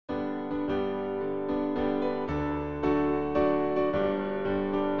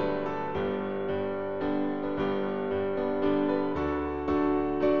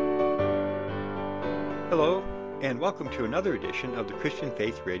and welcome to another edition of the Christian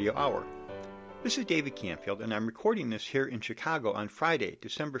Faith Radio Hour. This is David Canfield, and I'm recording this here in Chicago on Friday,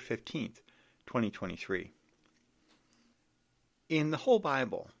 December 15th, 2023. In the whole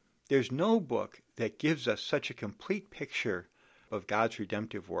Bible, there's no book that gives us such a complete picture of God's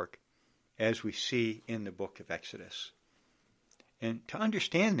redemptive work as we see in the book of Exodus. And to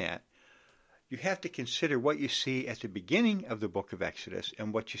understand that, you have to consider what you see at the beginning of the book of Exodus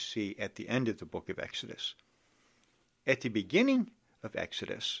and what you see at the end of the book of Exodus. At the beginning of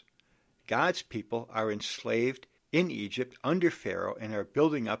Exodus, God's people are enslaved in Egypt under Pharaoh and are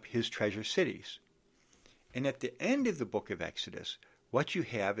building up his treasure cities. And at the end of the book of Exodus, what you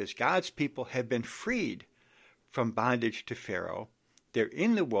have is God's people have been freed from bondage to Pharaoh. They're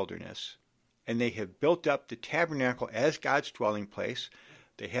in the wilderness, and they have built up the tabernacle as God's dwelling place.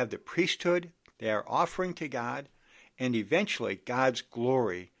 They have the priesthood. They are offering to God, and eventually God's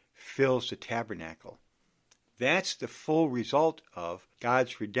glory fills the tabernacle. That's the full result of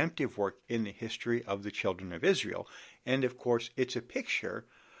God's redemptive work in the history of the children of Israel. And of course, it's a picture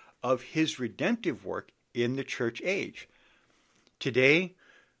of his redemptive work in the church age. Today,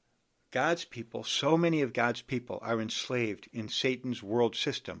 God's people, so many of God's people, are enslaved in Satan's world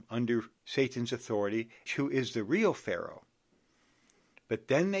system under Satan's authority, who is the real Pharaoh. But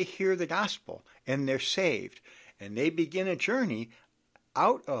then they hear the gospel, and they're saved, and they begin a journey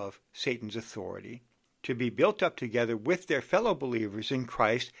out of Satan's authority to be built up together with their fellow believers in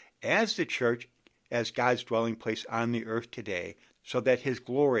Christ as the church, as God's dwelling place on the earth today, so that his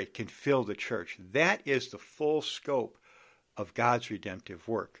glory can fill the church. That is the full scope of God's redemptive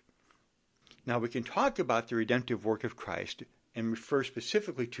work. Now, we can talk about the redemptive work of Christ and refer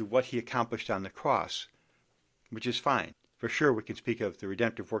specifically to what he accomplished on the cross, which is fine. For sure, we can speak of the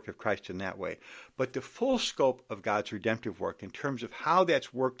redemptive work of Christ in that way. But the full scope of God's redemptive work in terms of how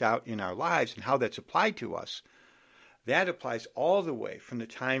that's worked out in our lives and how that's applied to us, that applies all the way from the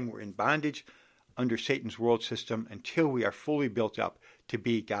time we're in bondage under Satan's world system until we are fully built up to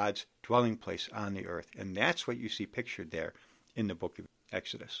be God's dwelling place on the earth. And that's what you see pictured there in the book of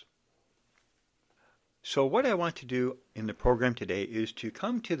Exodus. So what I want to do in the program today is to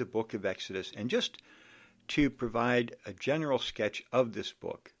come to the book of Exodus and just to provide a general sketch of this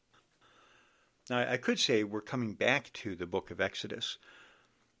book. Now, I could say we're coming back to the book of Exodus.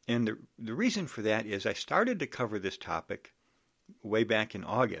 And the reason for that is I started to cover this topic way back in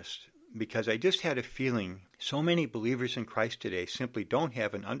August because I just had a feeling so many believers in Christ today simply don't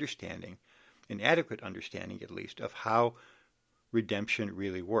have an understanding, an adequate understanding at least, of how redemption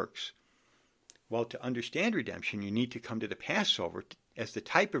really works. Well, to understand redemption, you need to come to the Passover as the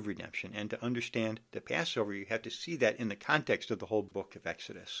type of redemption, and to understand the Passover, you have to see that in the context of the whole book of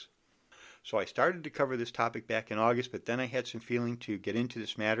Exodus. So I started to cover this topic back in August, but then I had some feeling to get into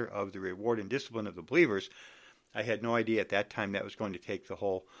this matter of the reward and discipline of the believers. I had no idea at that time that was going to take the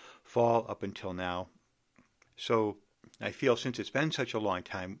whole fall up until now. So I feel since it's been such a long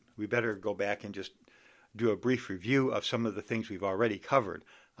time, we better go back and just do a brief review of some of the things we've already covered.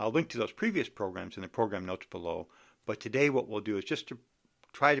 I'll link to those previous programs in the program notes below. But today what we'll do is just to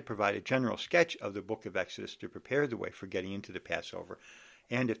try to provide a general sketch of the book of Exodus to prepare the way for getting into the Passover.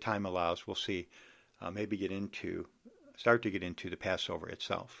 And if time allows, we'll see, start to get into the Passover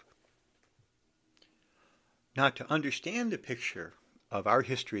itself. Now, to understand the picture of our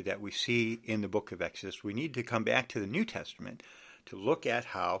history that we see in the book of Exodus, we need to come back to the New Testament to look at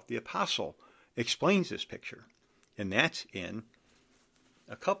how the apostle explains this picture. And that's in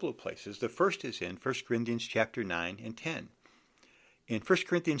a couple of places. The first is in 1 Corinthians chapter 9 and 10. In 1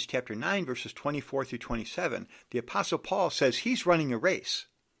 Corinthians chapter 9, verses 24 through 27, the Apostle Paul says he's running a race.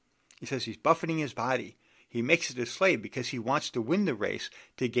 He says he's buffeting his body. He makes it a slave because he wants to win the race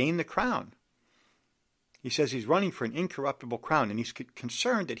to gain the crown. He says he's running for an incorruptible crown, and he's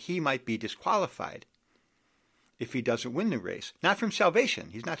concerned that he might be disqualified if he doesn't win the race. Not from salvation.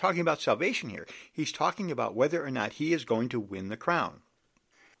 He's not talking about salvation here. He's talking about whether or not he is going to win the crown.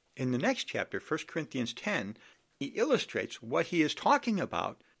 In the next chapter, 1 Corinthians 10, he illustrates what he is talking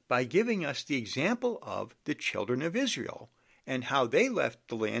about by giving us the example of the children of Israel and how they left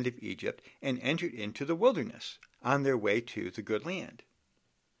the land of Egypt and entered into the wilderness on their way to the good land.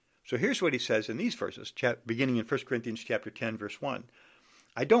 So here's what he says in these verses, beginning in 1 Corinthians chapter 10, verse 1.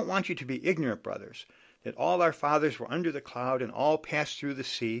 I don't want you to be ignorant, brothers, that all our fathers were under the cloud and all passed through the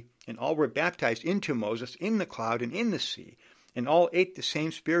sea, and all were baptized into Moses in the cloud and in the sea, and all ate the same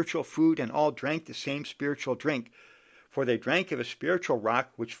spiritual food and all drank the same spiritual drink. For they drank of a spiritual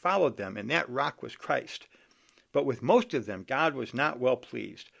rock which followed them, and that rock was Christ. But with most of them God was not well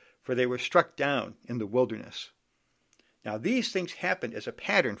pleased, for they were struck down in the wilderness. Now these things happened as a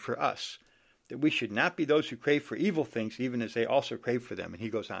pattern for us, that we should not be those who crave for evil things, even as they also crave for them. And he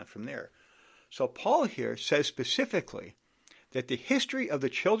goes on from there. So Paul here says specifically that the history of the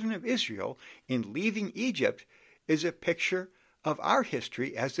children of Israel in leaving Egypt is a picture of our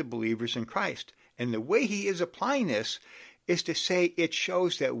history as the believers in Christ. And the way he is applying this is to say it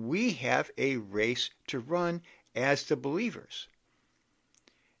shows that we have a race to run as the believers.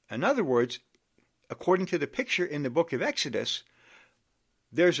 In other words, according to the picture in the book of Exodus,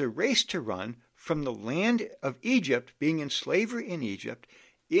 there's a race to run from the land of Egypt, being in slavery in Egypt,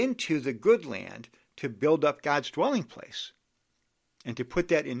 into the good land to build up God's dwelling place. And to put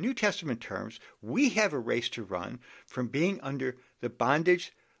that in New Testament terms, we have a race to run from being under the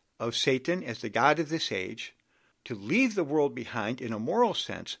bondage of Satan as the god of this age, to leave the world behind in a moral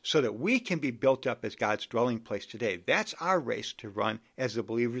sense so that we can be built up as God's dwelling place today. That's our race to run as the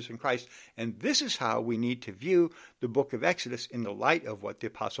believers in Christ. And this is how we need to view the book of Exodus in the light of what the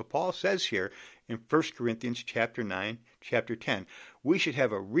Apostle Paul says here in 1 Corinthians chapter 9, chapter 10. We should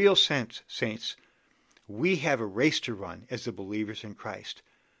have a real sense, saints, we have a race to run as the believers in Christ.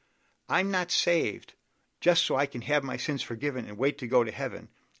 I'm not saved just so I can have my sins forgiven and wait to go to heaven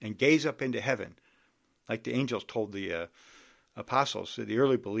and gaze up into heaven, like the angels told the apostles, the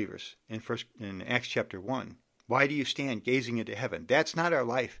early believers, in Acts chapter 1. Why do you stand gazing into heaven? That's not our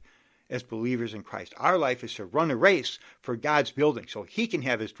life as believers in Christ. Our life is to run a race for God's building so he can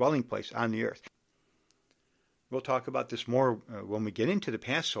have his dwelling place on the earth. We'll talk about this more when we get into the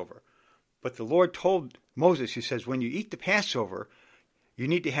Passover. But the Lord told Moses, he says, when you eat the Passover, you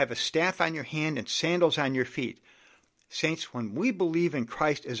need to have a staff on your hand and sandals on your feet. Saints, when we believe in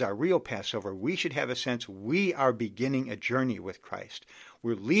Christ as our real Passover, we should have a sense we are beginning a journey with Christ.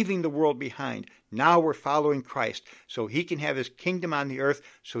 We're leaving the world behind. Now we're following Christ so he can have his kingdom on the earth,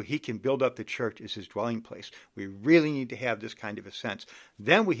 so he can build up the church as his dwelling place. We really need to have this kind of a sense.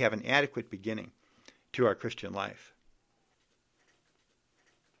 Then we have an adequate beginning to our Christian life.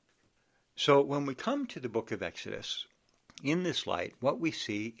 So when we come to the book of Exodus, in this light, what we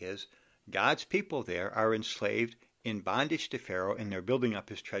see is God's people there are enslaved in bondage to Pharaoh, and they're building up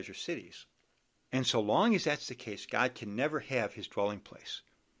his treasure cities. And so long as that's the case, God can never have his dwelling place.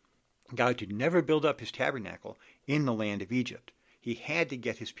 God could never build up his tabernacle in the land of Egypt. He had to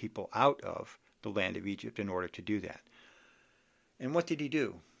get his people out of the land of Egypt in order to do that. And what did he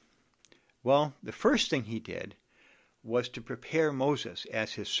do? Well, the first thing he did was to prepare Moses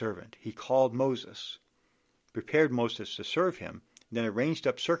as his servant. He called Moses, prepared Moses to serve him, then arranged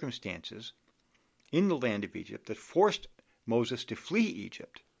up circumstances in the land of Egypt that forced Moses to flee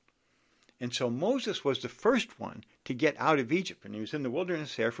Egypt. And so Moses was the first one to get out of Egypt, and he was in the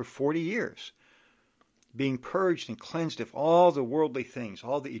wilderness there for 40 years, being purged and cleansed of all the worldly things,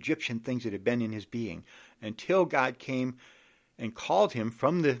 all the Egyptian things that had been in his being, until God came and called him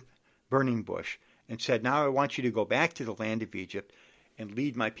from the burning bush and said, now I want you to go back to the land of Egypt and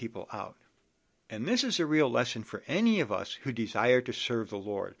lead my people out. And this is a real lesson for any of us who desire to serve the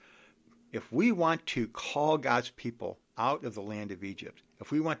Lord. If we want to call God's people out of the land of Egypt,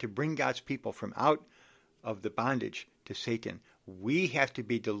 if we want to bring God's people from out of the bondage to Satan, we have to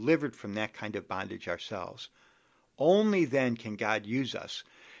be delivered from that kind of bondage ourselves. Only then can God use us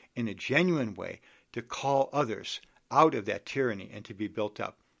in a genuine way to call others out of that tyranny and to be built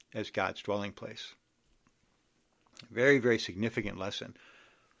up as God's dwelling place. Very, very significant lesson.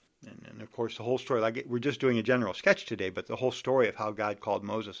 And of course, the whole story, we're just doing a general sketch today, but the whole story of how God called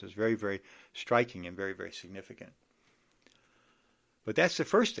Moses is very, very striking and very, very significant. But that's the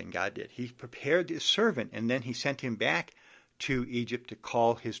first thing God did. He prepared his servant, and then he sent him back to Egypt to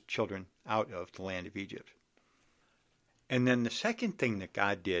call his children out of the land of Egypt. And then the second thing that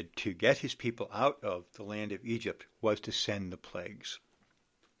God did to get his people out of the land of Egypt was to send the plagues.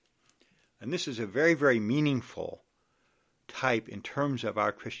 And this is a very, very meaningful type in terms of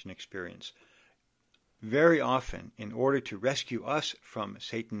our Christian experience. Very often, in order to rescue us from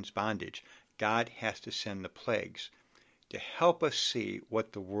Satan's bondage, God has to send the plagues to help us see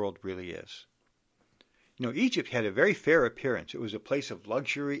what the world really is. You know, Egypt had a very fair appearance. It was a place of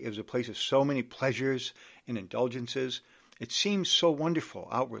luxury. It was a place of so many pleasures and indulgences. It seemed so wonderful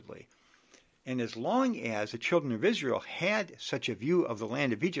outwardly. And as long as the children of Israel had such a view of the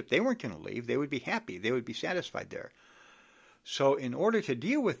land of Egypt, they weren't going to leave. They would be happy. They would be satisfied there. So in order to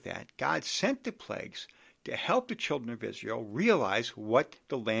deal with that, God sent the plagues to help the children of Israel realize what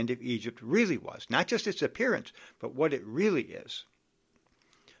the land of Egypt really was. Not just its appearance, but what it really is.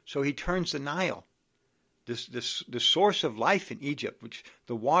 So he turns the Nile, the source of life in Egypt, which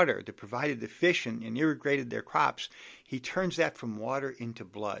the water that provided the fish and irrigated their crops, he turns that from water into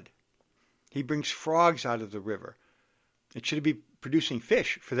blood. He brings frogs out of the river. It should be producing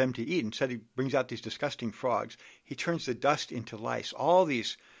fish for them to eat. Instead, he brings out these disgusting frogs. He turns the dust into lice. All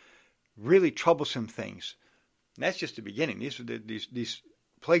these really troublesome things. And that's just the beginning. These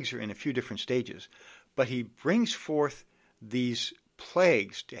plagues are in a few different stages. But he brings forth these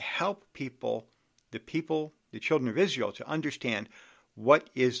plagues to help the children of Israel, to understand what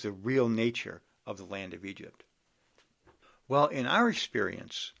is the real nature of the land of Egypt. Well, in our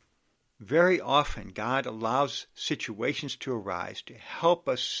experience, very often God allows situations to arise to help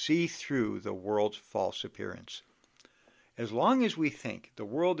us see through the world's false appearance. As long as we think the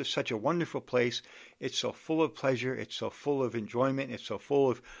world is such a wonderful place, it's so full of pleasure, it's so full of enjoyment, it's so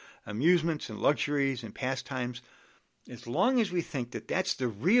full of amusements and luxuries and pastimes, as long as we think that that's the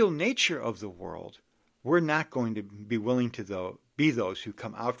real nature of the world, we're not going to be willing to be those who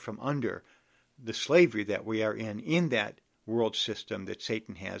come out from under the slavery that we are in that world system that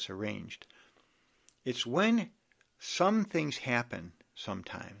Satan has arranged. It's when some things happen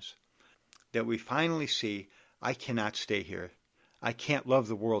sometimes that we finally see, I cannot stay here. I can't love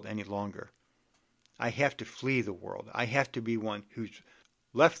the world any longer. I have to flee the world. I have to be one who's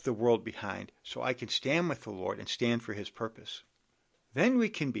left the world behind so I can stand with the Lord and stand for his purpose. Then we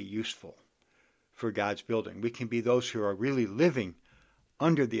can be useful for God's building. We can be those who are really living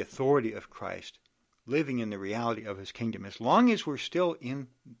under the authority of Christ, living in the reality of his kingdom. As long as we're still in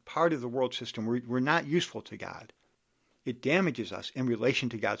part of the world system, we're not useful to God. It damages us in relation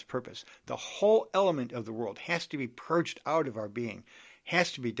to God's purpose. The whole element of the world has to be purged out of our being,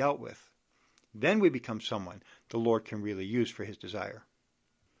 has to be dealt with. Then we become someone the Lord can really use for his desire.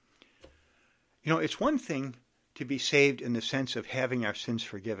 You know, it's one thing to be saved in the sense of having our sins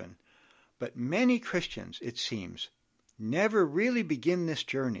forgiven, but many Christians, it seems, never really begin this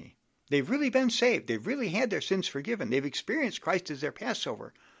journey. They've really been saved. They've really had their sins forgiven. They've experienced Christ as their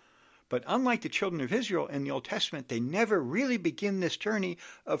Passover. But unlike the children of Israel in the Old Testament, they never really begin this journey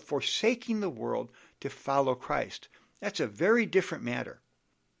of forsaking the world to follow Christ. That's a very different matter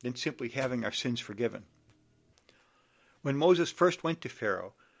than simply having our sins forgiven. When Moses first went to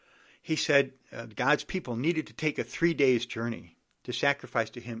Pharaoh, he said God's people needed to take a 3 days journey to sacrifice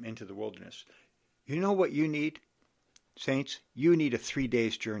to him into the wilderness. You know what you need, saints? You need a 3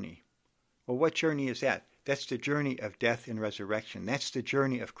 days journey. Well, what journey is that? That's the journey of death and resurrection. That's the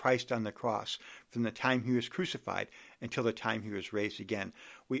journey of Christ on the cross from the time he was crucified until the time he was raised again.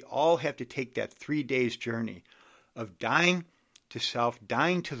 We all have to take that 3 days journey of dying to self,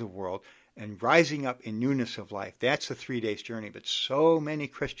 dying to the world, and rising up in newness of life. That's the 3 days journey. But so many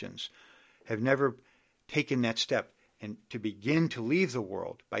Christians have never taken that step and to begin to leave the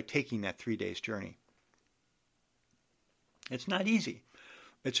world by taking that 3 days journey. It's not easy.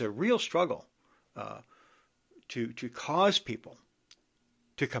 It's a real struggle to cause people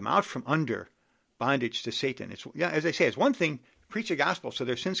to come out from under bondage to Satan. As I say, it's one thing to preach the gospel so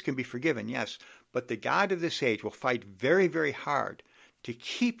their sins can be forgiven, yes, but the God of this age will fight very, very hard to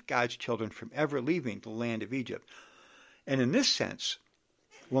keep God's children from ever leaving the land of Egypt. And in this sense,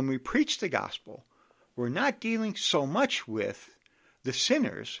 when we preach the gospel, we're not dealing so much with the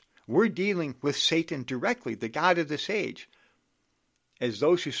sinners, we're dealing with Satan directly, the God of this age. As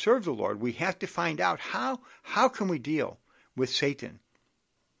those who serve the Lord, we have to find out how can we deal with Satan.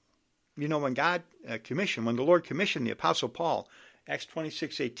 You know, when the Lord commissioned the Apostle Paul, Acts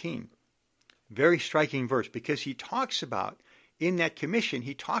 26:18, very striking verse, because he talks about, in that commission,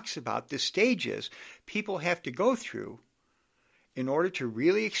 he talks about the stages people have to go through in order to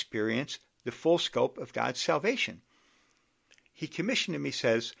really experience the full scope of God's salvation. He commissioned him, he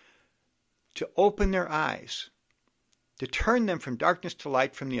says, to open their eyes, to turn them from darkness to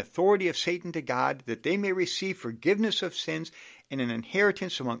light, from the authority of Satan to God, that they may receive forgiveness of sins and an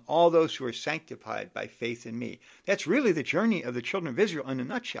inheritance among all those who are sanctified by faith in me. That's really the journey of the children of Israel in a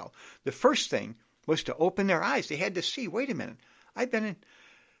nutshell. The first thing was to open their eyes. They had to see, wait a minute, I've been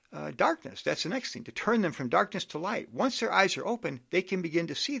in darkness. That's the next thing, to turn them from darkness to light. Once their eyes are open, they can begin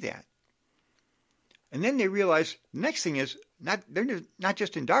to see that. And then they realize the next thing is, they're not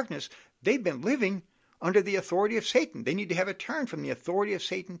just in darkness, they've been living under the authority of Satan. They need to have a turn from the authority of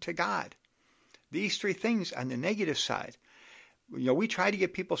Satan to God. These three things on the negative side. You know, we try to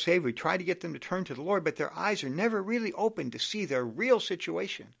get people saved, we try to get them to turn to the Lord, but their eyes are never really open to see their real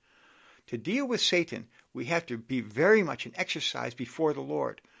situation. To deal with Satan, we have to be very much an exercise before the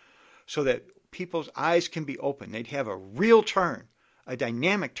Lord so that people's eyes can be open. They'd have a real turn, a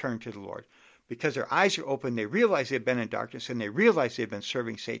dynamic turn to the Lord. Because their eyes are open, they realize they've been in darkness and they realize they've been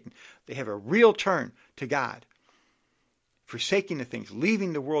serving Satan. They have a real turn to God, forsaking the things,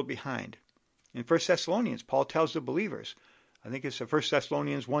 leaving the world behind. In 1 Thessalonians, Paul tells the believers, I think it's 1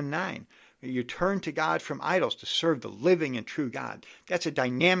 Thessalonians 1:9, You turn to God from idols to serve the living and true God. That's a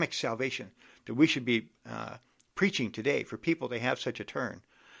dynamic salvation that we should be preaching today for people to have such a turn.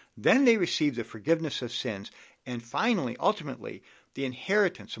 Then they receive the forgiveness of sins, and finally, ultimately, the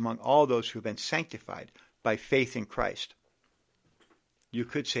inheritance among all those who have been sanctified by faith in Christ. You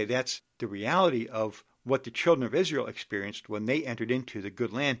could say that's the reality of what the children of Israel experienced when they entered into the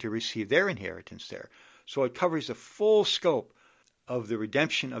good land to receive their inheritance there. So it covers the full scope of the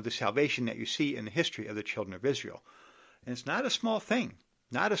redemption of the salvation that you see in the history of the children of Israel. And it's not a small thing.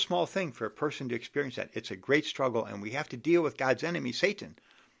 Not a small thing for a person to experience that. It's a great struggle, and we have to deal with God's enemy, Satan,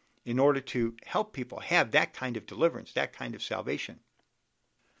 in order to help people have that kind of deliverance, that kind of salvation.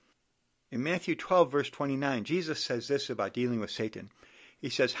 In Matthew 12, verse 29, Jesus says this about dealing with Satan. He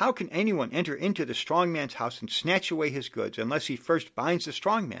says, "How can anyone enter into the strong man's house and snatch away his goods unless he first binds the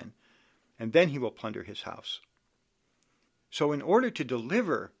strong man, and then he will plunder his house?" So in order to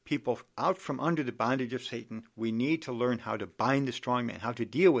deliver people out from under the bondage of Satan, we need to learn how to bind the strong man, how to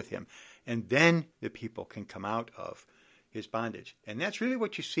deal with him, and then the people can come out of his bondage. And that's really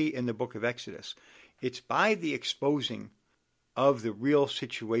what you see in the book of Exodus. It's by the exposing of the real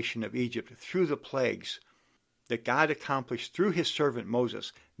situation of Egypt through the plagues that God accomplished through his servant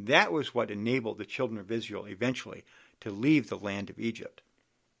Moses. That was what enabled the children of Israel eventually to leave the land of Egypt.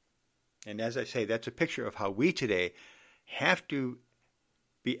 And as I say, that's a picture of how we today have to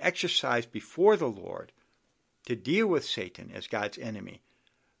be exercised before the Lord to deal with Satan as God's enemy,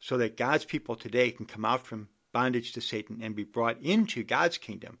 so that God's people today can come out from bondage to Satan and be brought into God's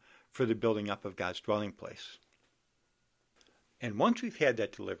kingdom for the building up of God's dwelling place. And once we've had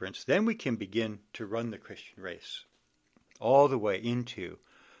that deliverance, then we can begin to run the Christian race all the way into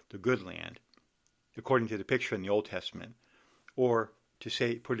the good land, according to the picture in the Old Testament, or to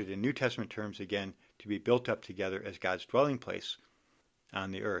say, put it in New Testament terms again, to be built up together as God's dwelling place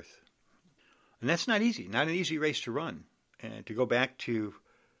on the earth. And that's not easy, not an easy race to run. And to go back to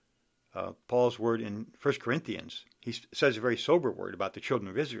Paul's word in 1 Corinthians, he says a very sober word about the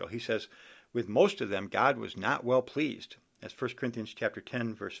children of Israel. He says, with most of them, God was not well pleased. That's 1 Corinthians chapter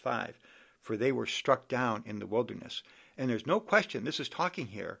 10, verse 5. For they were struck down in the wilderness. And there's no question, this is talking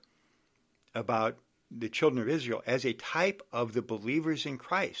here about the children of Israel as a type of the believers in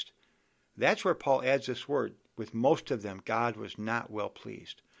Christ. That's where Paul adds this word. With most of them, God was not well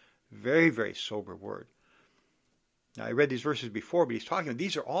pleased. Very, very sober word. Now, I read these verses before, but he's talking,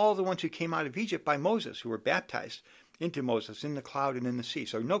 these are all the ones who came out of Egypt by Moses, who were baptized into Moses in the cloud and in the sea.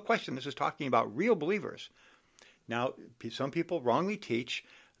 So no question, this is talking about real believers. Now, some people wrongly teach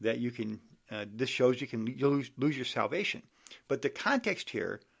that you can, this shows you can lose your salvation. But the context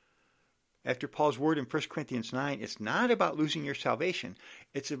here, after Paul's word in 1 Corinthians 9, it's not about losing your salvation.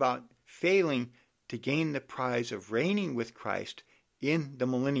 It's about failing to gain the prize of reigning with Christ in the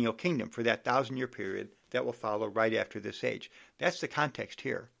millennial kingdom for that 1,000-year period that will follow right after this age. That's the context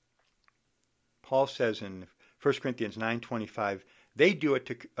here. Paul says in 1 Corinthians 9:25, they do it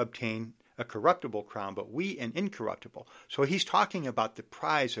to obtain a corruptible crown, but we an incorruptible. So he's talking about the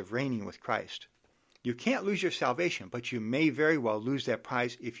prize of reigning with Christ. You can't lose your salvation, but you may very well lose that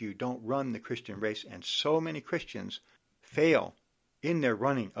prize if you don't run the Christian race, and so many Christians fail in their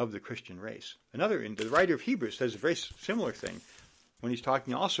running of the Christian race. The writer of Hebrews says a very similar thing when he's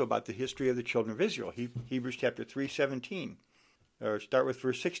talking also about the history of the children of Israel. Hebrews chapter 3:17, or start with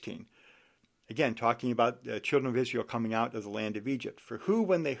verse 16. Again, talking about the children of Israel coming out of the land of Egypt. For who,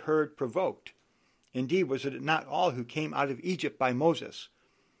 when they heard, provoked? Indeed, was it not all who came out of Egypt by Moses?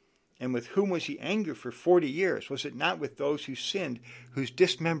 And with whom was he angry for 40 years? Was it not with those who sinned, whose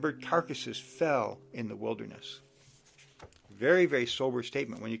dismembered carcasses fell in the wilderness? Very, very sober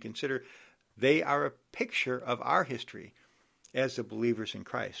statement when you consider they are a picture of our history as the believers in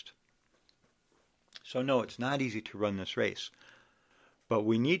Christ. So no, it's not easy to run this race. But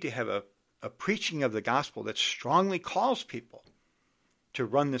we need to have a preaching of the gospel that strongly calls people to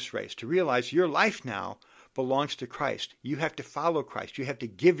run this race, to realize your life now belongs to Christ. You have to follow Christ. You have to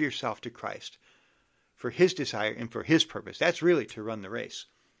give yourself to Christ for his desire and for his purpose. That's really to run the race.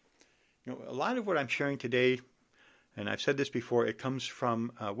 You know, a lot of what I'm sharing today, and I've said this before, it comes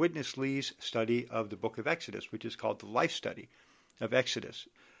from Witness Lee's study of the book of Exodus, which is called the Life Study of Exodus.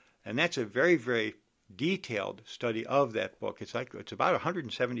 And that's a very, very detailed study of that book. It's about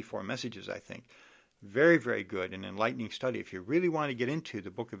 174 messages, I think. Very, very good and enlightening study. If you really want to get into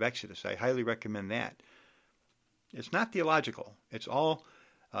the book of Exodus, I highly recommend that. It's not theological. It's all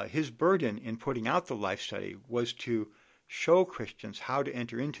his burden in putting out the life study was to show Christians how to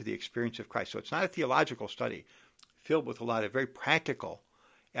enter into the experience of Christ. So it's not a theological study filled with a lot of very practical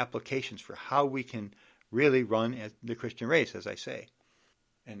applications for how we can really run the Christian race, as I say.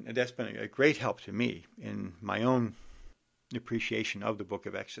 And that's been a great help to me in my own appreciation of the book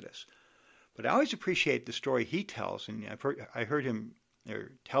of Exodus. But I always appreciate the story he tells, and I heard him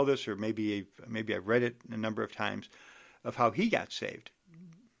tell this, or maybe I've read it a number of times, of how he got saved.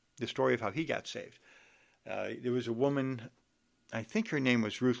 The story of how he got saved. There was a woman, I think her name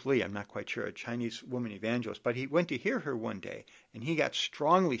was Ruth Lee, I'm not quite sure, a Chinese woman evangelist, but he went to hear her one day, and he got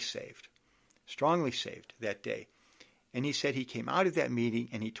strongly saved that day. And he said he came out of that meeting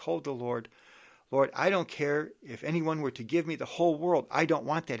and he told the Lord, Lord, I don't care if anyone were to give me the whole world. I don't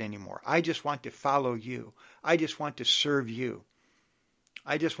want that anymore. I just want to follow you. I just want to serve you.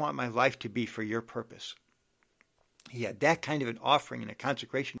 I just want my life to be for your purpose. He had that kind of an offering and a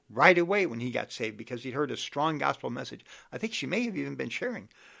consecration right away when he got saved because he'd heard a strong gospel message. I think she may have even been sharing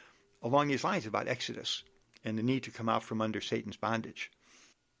along these lines about Exodus and the need to come out from under Satan's bondage.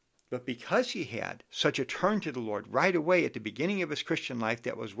 But because he had such a turn to the Lord right away at the beginning of his Christian life,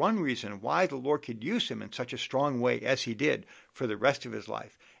 that was one reason why the Lord could use him in such a strong way as he did for the rest of his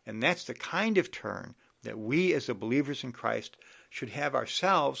life. And that's the kind of turn that we as the believers in Christ should have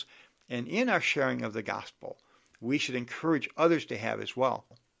ourselves, and in our sharing of the gospel, we should encourage others to have as well.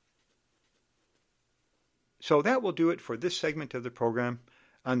 So that will do it for this segment of the program.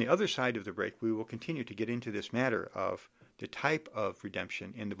 On the other side of the break, we will continue to get into this matter of the type of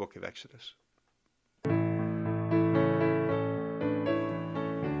redemption in the book of Exodus.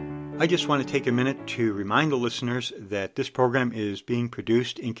 I just want to take a minute to remind the listeners that this program is being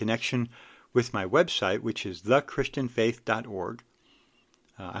produced in connection with my website, which is thechristianfaith.org.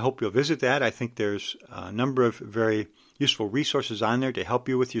 I hope you'll visit that. I think there's a number of very useful resources on there to help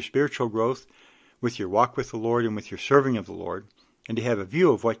you with your spiritual growth, with your walk with the Lord, and with your serving of the Lord, and to have a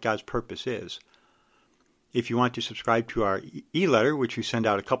view of what God's purpose is. If you want to subscribe to our e-letter, which we send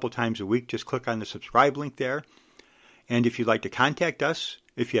out a couple times a week, just click on the subscribe link there. And if you'd like to contact us,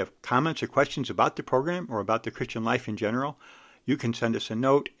 if you have comments or questions about the program or about the Christian life in general, you can send us a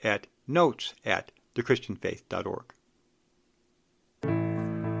note at notes@thechristianfaith.org.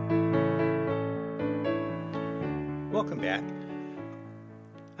 Welcome back.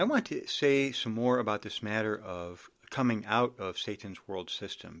 I want to say some more about this matter of coming out of Satan's world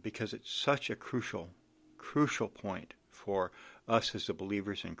system because it's such a crucial point for us as the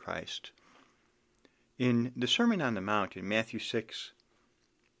believers in Christ. In the Sermon on the Mount in Matthew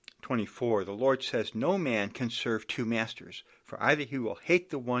 6:24, the Lord says, "No man can serve two masters, for either he will hate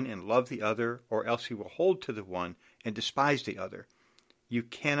the one and love the other, or else he will hold to the one and despise the other. You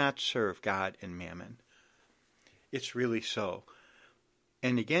cannot serve God and mammon." It's really so.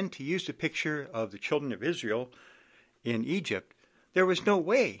 And again, to use the picture of the children of Israel in Egypt, there was no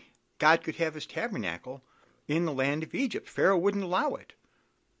way God could have his tabernacle in the land of Egypt. Pharaoh wouldn't allow it.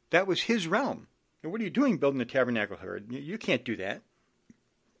 That was his realm. And what are you doing building a tabernacle here? You can't do that.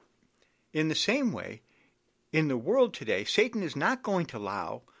 In the same way, in the world today, Satan is not going to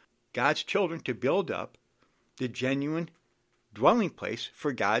allow God's children to build up the genuine dwelling place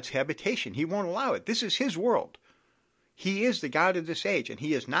for God's habitation. He won't allow it. This is his world. He is the God of this age, and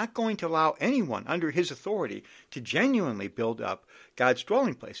he is not going to allow anyone under his authority to genuinely build up God's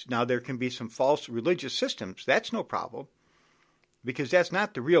dwelling place. Now, there can be some false religious systems. That's no problem, because that's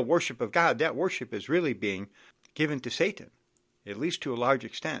not the real worship of God. That worship is really being given to Satan, at least to a large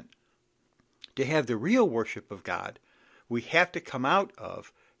extent. To have the real worship of God, we have to come out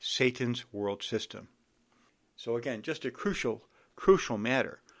of Satan's world system. So again, just a crucial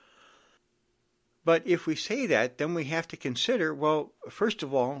matter. But if we say that, then we have to consider, well, first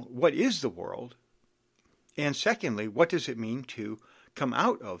of all, what is the world? And secondly, what does it mean to come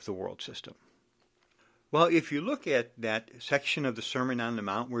out of the world system? Well, if you look at that section of the Sermon on the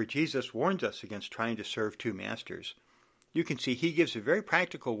Mount where Jesus warns us against trying to serve two masters, you can see he gives a very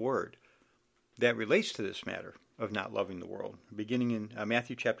practical word that relates to this matter of not loving the world. Beginning in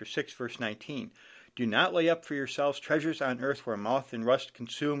Matthew chapter 6, verse 19. "Do not lay up for yourselves treasures on earth where moth and rust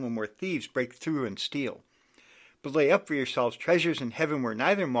consume and where thieves break through and steal. But lay up for yourselves treasures in heaven where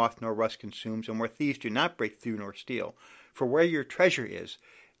neither moth nor rust consumes and where thieves do not break through nor steal. For where your treasure is,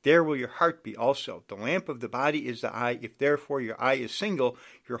 there will your heart be also. The lamp of the body is the eye. If therefore your eye is single,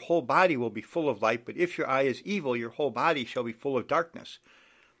 your whole body will be full of light. But if your eye is evil, your whole body shall be full of darkness.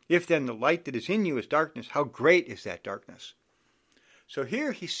 If then the light that is in you is darkness, how great is that darkness?" So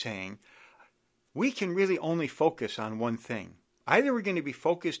here he's saying, we can really only focus on one thing. Either we're going to be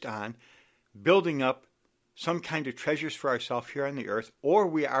focused on building up some kind of treasures for ourselves here on the earth, or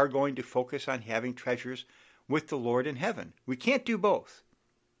we are going to focus on having treasures with the Lord in heaven. We can't do both.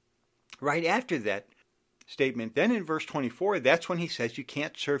 Right after that statement, then in verse 24, that's when he says you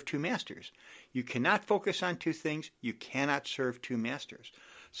can't serve two masters. You cannot focus on two things. You cannot serve two masters.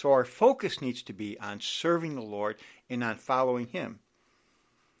 So our focus needs to be on serving the Lord and on following Him.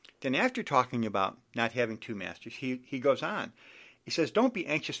 Then after talking about not having two masters, he goes on. He says, don't be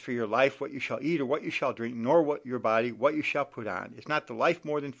anxious for your life, what you shall eat or what you shall drink, nor what your body, what you shall put on. Is not the life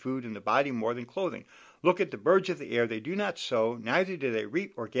more than food, and the body more than clothing? Look at the birds of the air. They do not sow, neither do they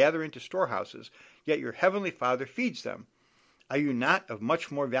reap or gather into storehouses, yet your heavenly Father feeds them. Are you not of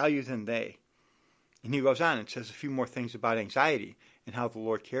much more value than they? And he goes on and says a few more things about anxiety and how the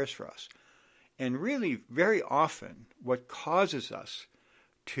Lord cares for us. And really, very often, what causes us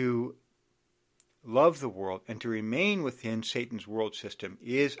to love the world and to remain within Satan's world system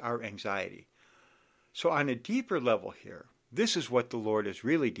is our anxiety. So on a deeper level here, this is what the Lord is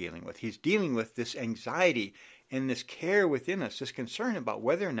really dealing with. He's dealing with this anxiety and this care within us, this concern about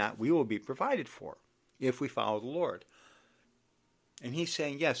whether or not we will be provided for if we follow the Lord. And he's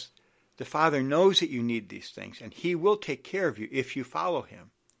saying, yes, the Father knows that you need these things, and He will take care of you if you follow Him.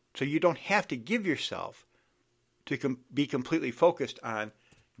 So you don't have to give yourself to be completely focused on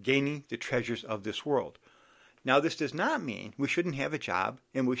gaining the treasures of this world. Now, this does not mean we shouldn't have a job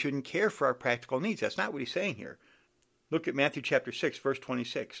and we shouldn't care for our practical needs. That's not what he's saying here. Look at Matthew chapter 6, verse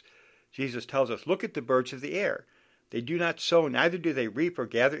 26. Jesus tells us, look at the birds of the air. They do not sow, neither do they reap or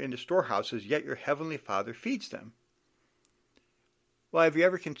gather into storehouses, yet your heavenly Father feeds them. Well, have you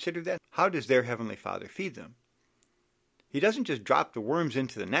ever considered that? How does their heavenly Father feed them? He doesn't just drop the worms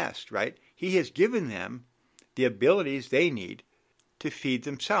into the nest, right? He has given them the abilities they need to feed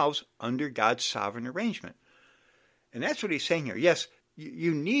themselves under God's sovereign arrangement. And that's what he's saying here. Yes,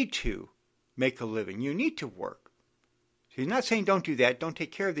 you need to make a living. You need to work. So he's not saying don't do that. Don't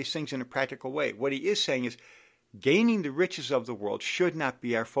take care of these things in a practical way. What he is saying is gaining the riches of the world should not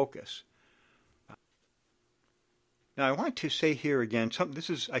be our focus. Now, I want to say here again,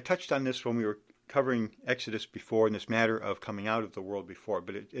 I touched on this when we were covering Exodus before and this matter of coming out of the world before,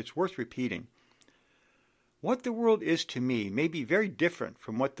 but it's worth repeating. What the world is to me may be very different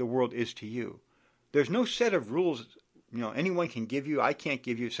from what the world is to you. There's no set of rules, anyone can give you. I can't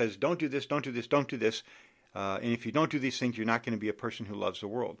give you. It says, don't do this, don't do this, don't do this. And if you don't do these things, you're not going to be a person who loves the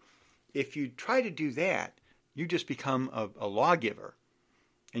world. If you try to do that, you just become a lawgiver.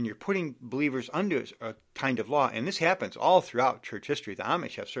 And you're putting believers under a kind of law. And this happens all throughout church history. The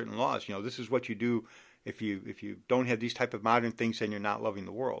Amish have certain laws. This is what you do if you don't have these type of modern things, then you're not loving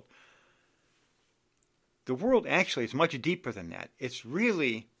the world. The world actually is much deeper than that. It's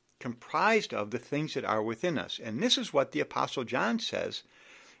really comprised of the things that are within us. And this is what the Apostle John says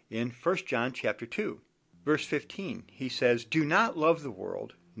in 1 John chapter 2, verse 15. He says, do not love the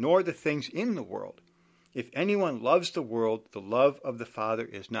world, nor the things in the world. If anyone loves the world, the love of the Father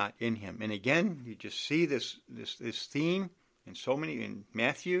is not in him. And again, you just see this theme in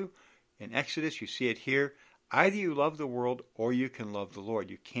Matthew, in Exodus, you see it here. Either you love the world or you can love the Lord.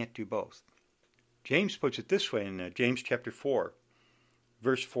 You can't do both. James puts it this way in James chapter 4,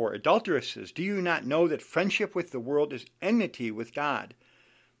 verse 4. Adulteresses, do you not know that friendship with the world is enmity with God?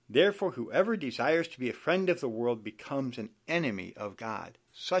 Therefore, whoever desires to be a friend of the world becomes an enemy of God.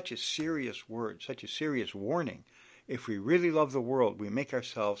 Such a serious word, such a serious warning. If we really love the world, we make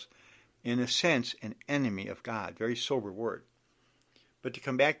ourselves, in a sense, an enemy of God. Very sober word. But to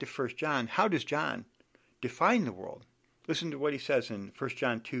come back to 1 John, how does John define the world? Listen to what he says in 1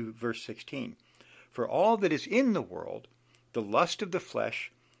 John 2, verse 16. For all that is in the world, the lust of the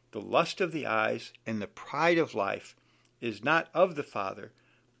flesh, the lust of the eyes, and the pride of life, is not of the Father,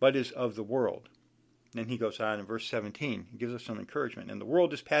 but is of the world. Then he goes on in verse 17. He gives us some encouragement. And the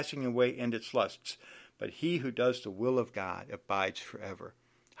world is passing away and its lusts, but he who does the will of God abides forever.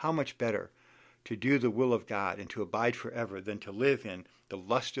 How much better to do the will of God and to abide forever than to live in the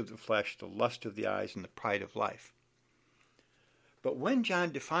lust of the flesh, the lust of the eyes, and the pride of life. But when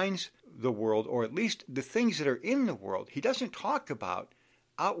John defines the world, or at least the things that are in the world, he doesn't talk about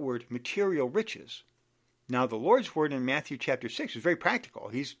outward material riches. Now, the Lord's word in Matthew chapter 6 is very practical.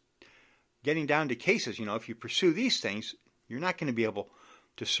 He's getting down to cases, if you pursue these things, you're not going to be able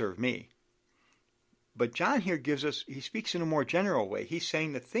to serve me. But John here he speaks in a more general way. He's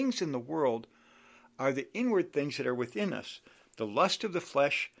saying the things in the world are the inward things that are within us. The lust of the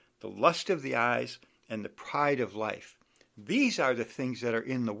flesh, the lust of the eyes, and the pride of life. These are the things that are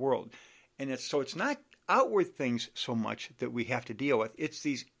in the world. And it's not outward things so much that we have to deal with. It's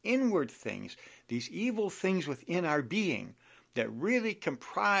these inward things, these evil things within our being that really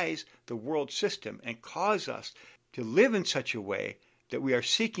comprise the world system and cause us to live in such a way that we are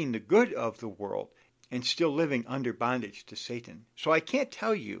seeking the good of the world and still living under bondage to Satan. So I can't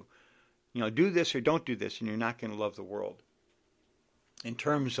tell you, do this or don't do this, and you're not going to love the world. In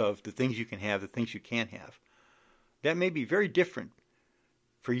terms of the things you can have, the things you can't have. That may be very different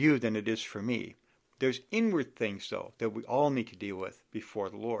for you than it is for me. There's inward things, though, that we all need to deal with before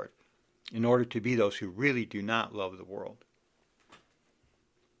the Lord in order to be those who really do not love the world.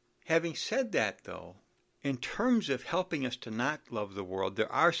 Having said that, though, in terms of helping us to not love the world,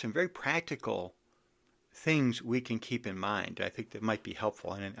 there are some very practical things we can keep in mind. I think that might be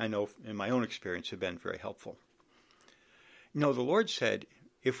helpful, and I know in my own experience have been very helpful. The Lord said,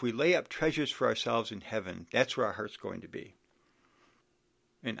 if we lay up treasures for ourselves in heaven, that's where our heart's going to be.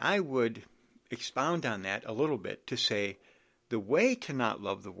 And I would expound on that a little bit to say the way to not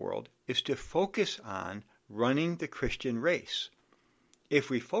love the world is to focus on running the Christian race. If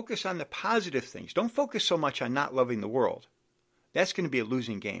we focus on the positive things, don't focus so much on not loving the world. That's going to be a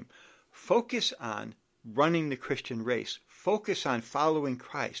losing game. Focus on running the Christian race. Focus on following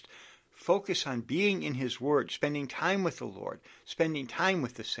Christ. Focus on being in His Word, spending time with the Lord, spending time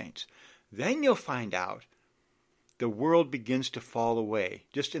with the saints. Then you'll find out the world begins to fall away,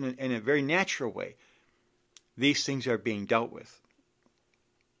 just in a very natural way. These things are being dealt with.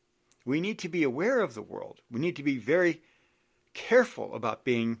 We need to be aware of the world. We need to be very careful about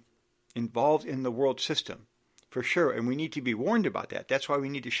being involved in the world system, for sure, and we need to be warned about that. That's why we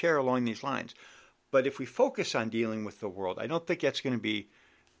need to share along these lines. But if we focus on dealing with the world, I don't think that's going to be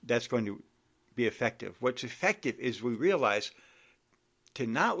effective. What's effective is we realize to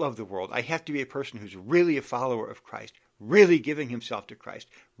not love the world, I have to be a person who's really a follower of Christ, really giving himself to Christ,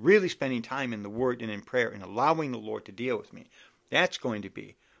 really spending time in the Word and in prayer and allowing the Lord to deal with me. That's going to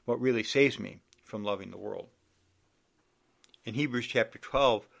be what really saves me from loving the world. In Hebrews chapter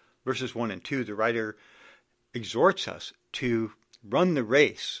 12, verses 1 and 2, the writer exhorts us to run the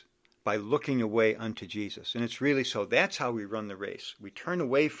race by looking away unto Jesus. And it's really so. That's how we run the race. We turn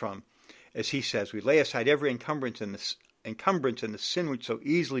away from, as he says, we lay aside every encumbrance and the sin which so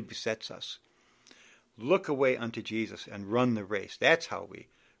easily besets us. Look away unto Jesus and run the race. That's how we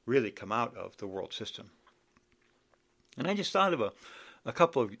really come out of the world system. And I just thought of a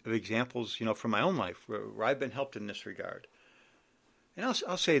couple of examples, from my own life where I've been helped in this regard. And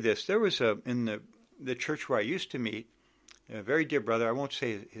I'll say this. There was in the church where I used to meet, a very dear brother. I won't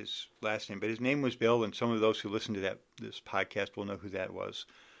say his last name, but his name was Bill, and some of those who listen to this podcast will know who that was.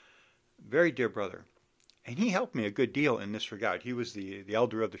 Very dear brother. And he helped me a good deal in this regard. He was the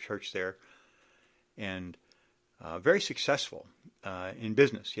elder of the church there, and very successful in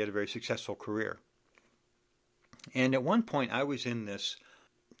business. He had a very successful career. And at one point, I was in this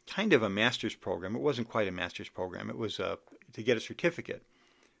kind of a master's program. It wasn't quite a master's program. It was to get a certificate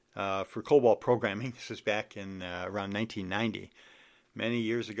for COBOL programming. This is back in around 1990, many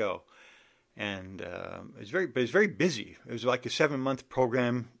years ago. And it was very busy. It was like a 7-month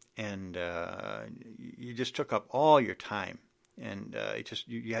program, and you just took up all your time. And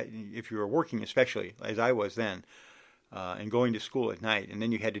if you were working, especially as I was then, and going to school at night, and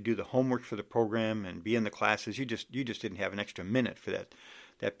then you had to do the homework for the program and be in the classes, you just didn't have an extra minute for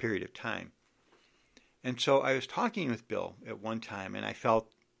that period of time. And so I was talking with Bill at one time, and I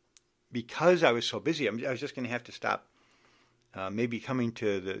felt, because I was so busy, I was just going to have to stop maybe coming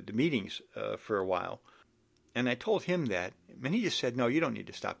to the meetings for a while. And I told him that, and he just said, no, you don't need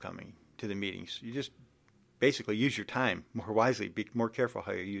to stop coming to the meetings. You just basically use your time more wisely, be more careful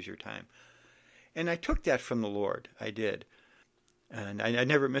how you use your time. And I took that from the Lord. I did. And I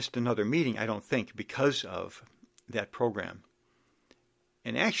never missed another meeting, I don't think, because of that program.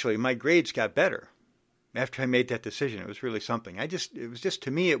 And actually, my grades got better after I made that decision. It was really something.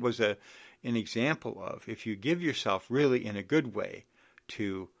 To me, it was an example of, if you give yourself really in a good way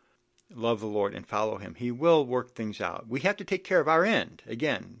to love the Lord and follow Him, He will work things out. We have to take care of our end.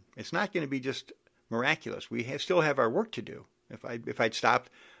 Again, it's not going to be just miraculous. We still have our work to do. If I'd stopped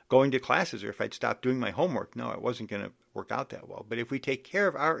going to classes, or if I'd stopped doing my homework, no, it wasn't going to work out that well. But if we take care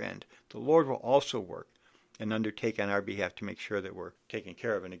of our end, the Lord will also work and undertake on our behalf to make sure that we're taken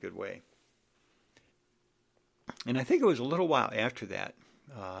care of in a good way. And I think it was a little while after that,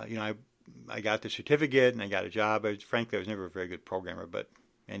 I got the certificate and I got a job. Frankly, I was never a very good programmer, but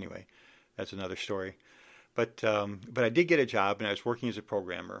anyway, that's another story. But I did get a job, and I was working as a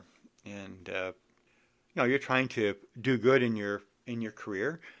programmer. And you're trying to do good in your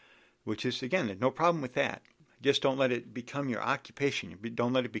career, which is, again, no problem with that. Just don't let it become your occupation.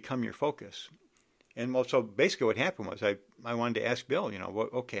 Don't let it become your focus. And so basically what happened was I wanted to ask Bill,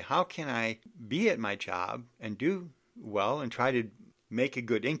 okay, how can I be at my job and do well and try to make a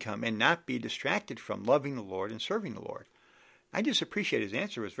good income and not be distracted from loving the Lord and serving the Lord? I just appreciate his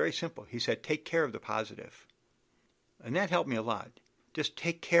answer. It was very simple. He said, take care of the positive. And that helped me a lot. Just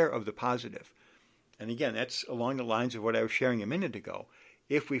take care of the positive. And again, that's along the lines of what I was sharing a minute ago.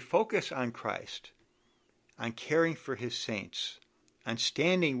 If we focus on Christ, on caring for His saints, on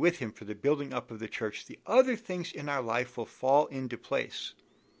standing with him for the building up of the church, the other things in our life will fall into place.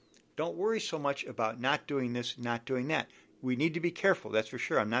 Don't worry so much about not doing this, not doing that. We need to be careful, that's for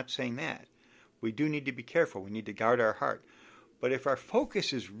sure. I'm not saying that. We do need to be careful. We need to guard our heart. But if our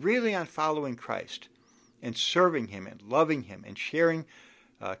focus is really on following Christ and serving him and loving him and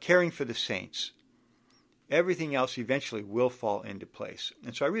caring for the saints, everything else eventually will fall into place.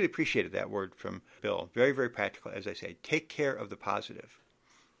 And so I really appreciated that word from Bill. Very, very practical. As I say, take care of the positive.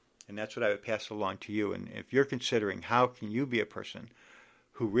 And that's what I would pass along to you. And if you're considering how can you be a person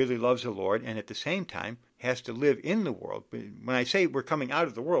who really loves the Lord and at the same time has to live in the world. When I say we're coming out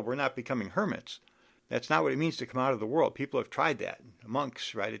of the world, we're not becoming hermits. That's not what it means to come out of the world. People have tried that.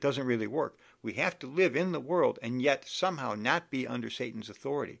 Monks, right? It doesn't really work. We have to live in the world and yet somehow not be under Satan's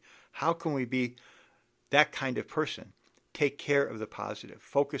authority. How can we be that kind of person? Take care of the positive.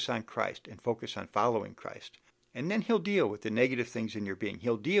 Focus on Christ and focus on following Christ. And then he'll deal with the negative things in your being.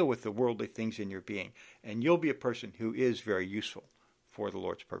 He'll deal with the worldly things in your being. And you'll be a person who is very useful for the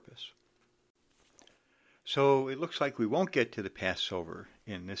Lord's purpose. So it looks like we won't get to the Passover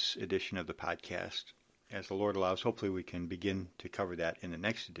in this edition of the podcast. As the Lord allows, hopefully we can begin to cover that in the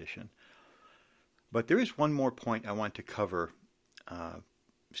next edition. But there is one more point I want to cover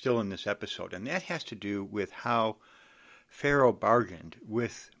still in this episode, and that has to do with how Pharaoh bargained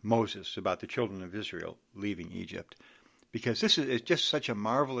with Moses about the children of Israel leaving Egypt. Because this is just such a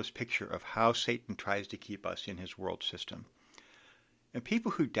marvelous picture of how Satan tries to keep us in his world system. And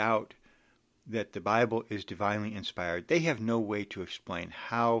people who doubt that the Bible is divinely inspired, they have no way to explain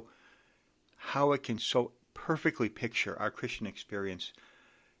how it can so perfectly picture our Christian experience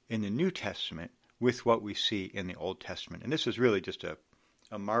in the New Testament with what we see in the Old Testament. And this is really just a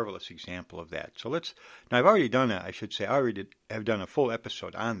marvelous example of that. So now I've already done I already have done a full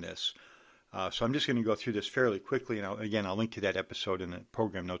episode on this. So I'm just going to go through this fairly quickly. And I'll link to that episode in the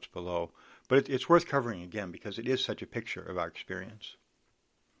program notes below. But it's worth covering again because it is such a picture of our experience.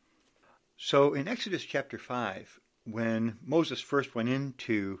 So in Exodus chapter 5, when Moses first went in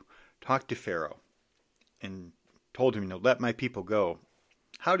to talk to Pharaoh and told him, let my people go,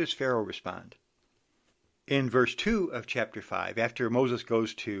 how does Pharaoh respond? In verse 2 of chapter 5, after Moses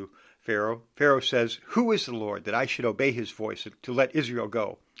goes to Pharaoh, Pharaoh says, "Who is the Lord that I should obey his voice to let Israel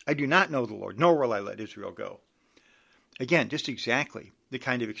go? I do not know the Lord, nor will I let Israel go." Again, just exactly the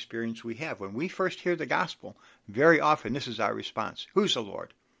kind of experience we have. When we first hear the gospel, very often this is our response. Who's the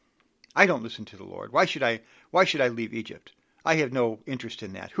Lord? I don't listen to the Lord. Why should I leave Egypt? I have no interest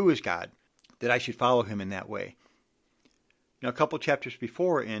in that. Who is God that I should follow him in that way? Now, a couple chapters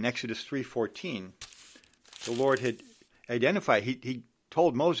before, in Exodus 3:14, the Lord had identified, he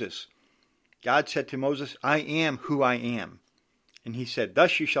told Moses, God said to Moses, "I am who I am." And he said,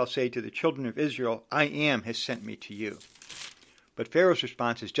 "Thus you shall say to the children of Israel, I am has sent me to you." But Pharaoh's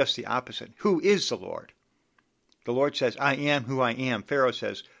response is just the opposite. Who is the Lord? The Lord says, "I am who I am." Pharaoh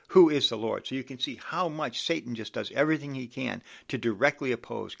says, "Who is the Lord?" So you can see how much Satan just does everything he can to directly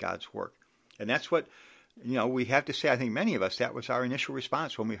oppose God's work. And that's what, we have to say, I think many of us, that was our initial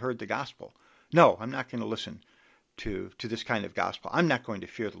response when we heard the gospel. No, I'm not going to listen to this kind of gospel. I'm not going to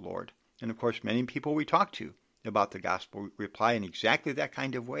fear the Lord. And of course, many people we talk to about the gospel reply in exactly that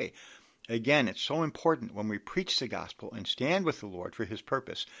kind of way. Again, it's so important when we preach the gospel and stand with the Lord for his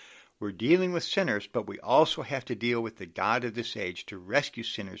purpose. We're dealing with sinners, but we also have to deal with the God of this age to rescue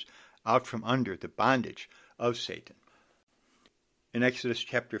sinners out from under the bondage of Satan. In Exodus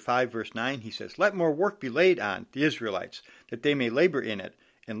chapter 5, verse 9, he says, "Let more work be laid on the Israelites, that they may labor in it,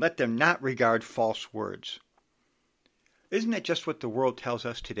 and let them not regard false words." Isn't that just what the world tells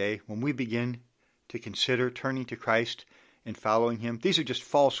us today when we begin to consider turning to Christ and following him? These are just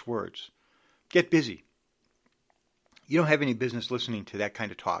false words. Get busy. You don't have any business listening to that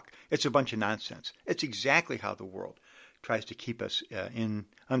kind of talk. It's a bunch of nonsense. It's exactly how the world tries to keep us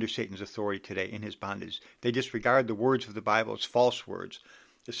under Satan's authority today in his bondage. They disregard the words of the Bible as false words.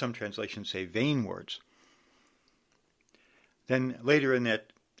 As some translations say, vain words. Then later in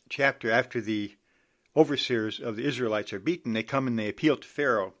that chapter, after the overseers of the Israelites are beaten, they come and they appeal to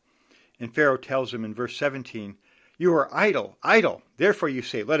Pharaoh. And Pharaoh tells them in verse 17, "You are idle, idle. Therefore you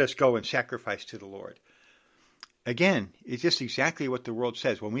say, 'Let us go and sacrifice to the Lord.'" Again, it's just exactly what the world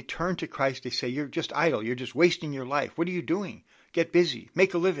says. When we turn to Christ, they say, "You're just idle. You're just wasting your life. What are you doing? Get busy.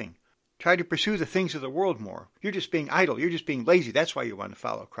 Make a living. Try to pursue the things of the world more. You're just being idle. You're just being lazy. That's why you want to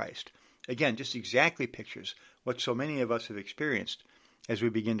follow Christ." Again, just exactly pictures what so many of us have experienced as we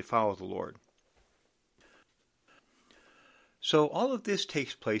begin to follow the Lord. So all of this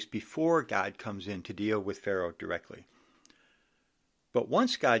takes place before God comes in to deal with Pharaoh directly. But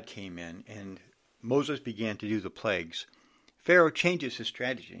once God came in and Moses began to do the plagues, Pharaoh changes his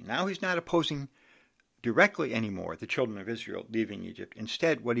strategy. Now he's not opposing directly anymore the children of Israel leaving Egypt.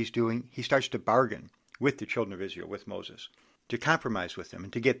 Instead, what he's doing, he starts to bargain with the children of Israel, with Moses, to compromise with them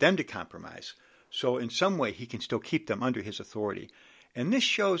and to get them to compromise. So in some way, he can still keep them under his authority. And this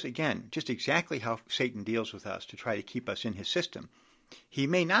shows, again, just exactly how Satan deals with us to try to keep us in his system. He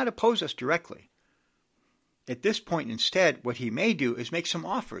may not oppose us directly. At this point, instead, what he may do is make some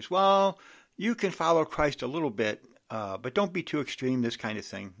offers. Well, you can follow Christ a little bit, but don't be too extreme, this kind of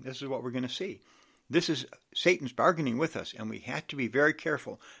thing. This is what we're going to see. This is Satan's bargaining with us, and we have to be very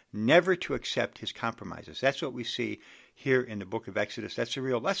careful never to accept his compromises. That's what we see here in the book of Exodus. That's a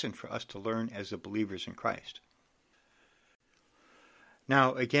real lesson for us to learn as the believers in Christ.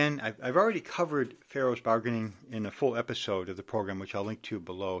 Now, again, I've already covered Pharaoh's bargaining in a full episode of the program, which I'll link to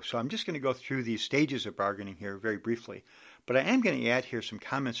below. So I'm just going to go through these stages of bargaining here very briefly. But I am going to add here some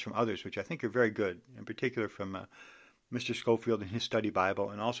comments from others, which I think are very good, in particular from Mr. Schofield in his study Bible,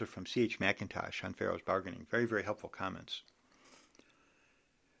 and also from C.H. Mackintosh on Pharaoh's bargaining. Very, very helpful comments.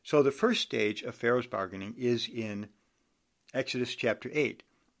 So the first stage of Pharaoh's bargaining is in Exodus chapter 8.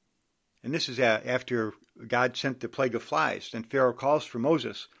 And this is after God sent the plague of flies. Then Pharaoh calls for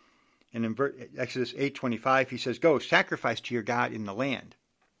Moses. And in Exodus 8:25, he says, "Go, sacrifice to your God in the land."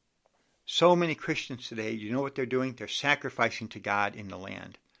 So many Christians today, you know what they're doing? They're sacrificing to God in the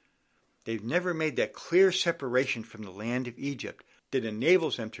land. They've never made that clear separation from the land of Egypt that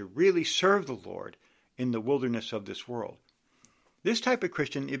enables them to really serve the Lord in the wilderness of this world. This type of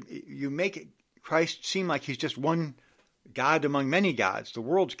Christian, you make Christ seem like he's just one God among many gods, the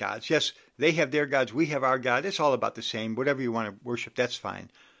world's gods. Yes, they have their gods, we have our God. It's all about the same. Whatever you want to worship, that's fine.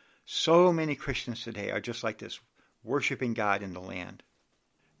 So many Christians today are just like this, worshiping God in the land.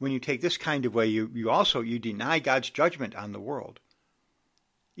 When you take this kind of way, you deny God's judgment on the world.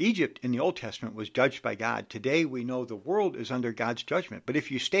 Egypt in the Old Testament was judged by God. Today we know the world is under God's judgment. But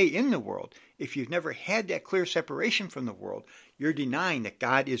if you stay in the world, if you've never had that clear separation from the world, you're denying that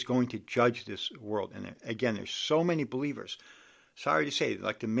God is going to judge this world. And again, there's so many believers, sorry to say,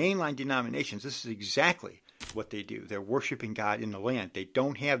 like the mainline denominations, this is exactly what they do. They're worshiping God in the land. They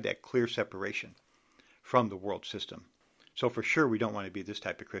don't have that clear separation from the world system. So for sure, we don't want to be this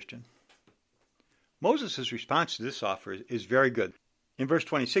type of Christian. Moses' response to this offer is very good. In verse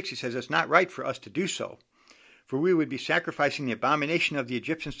 26, he says, "It's not right for us to do so, for we would be sacrificing the abomination of the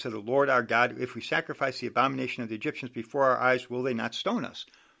Egyptians to the Lord our God. If we sacrifice the abomination of the Egyptians before our eyes, will they not stone us?"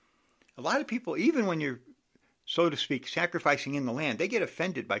 A lot of people, even when you're, so to speak, sacrificing in the land, they get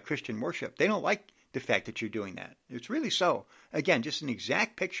offended by Christian worship. They don't like the fact that you're doing that. It's really so. Again, just an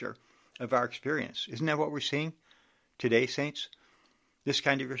exact picture of our experience. Isn't that what we're seeing today, saints? This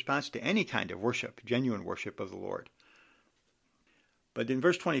kind of response to any kind of worship, genuine worship of the Lord. But in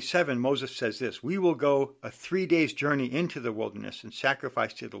verse 27, Moses says this, "We will go a 3 days' journey into the wilderness and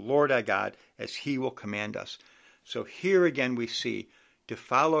sacrifice to the Lord our God as he will command us." So here again we see, to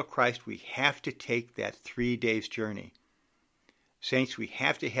follow Christ, we have to take that 3 days' journey. Saints, we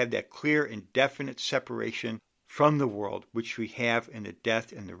have to have that clear and definite separation from the world, which we have in the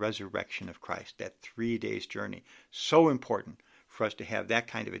death and the resurrection of Christ, that 3 days' journey. So important for us to have that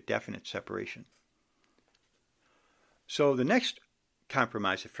kind of a definite separation. So the next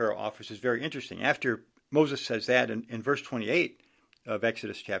compromise that Pharaoh offers is very interesting. After Moses says that in verse 28 of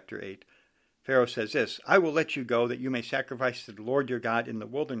Exodus chapter 8, Pharaoh says this, "I will let you go that you may sacrifice to the Lord your God in the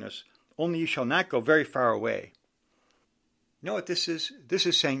wilderness, only you shall not go very far away." You know what this is? This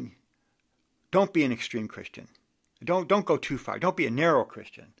is saying, don't be an extreme Christian. Don't go too far. Don't be a narrow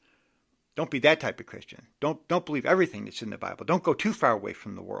Christian. Don't be that type of Christian. Don't believe everything that's in the Bible. Don't go too far away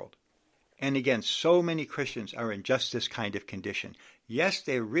from the world. And again, so many Christians are in just this kind of condition. Yes,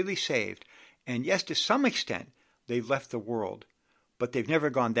 they're really saved, and yes, to some extent, they've left the world, but they've never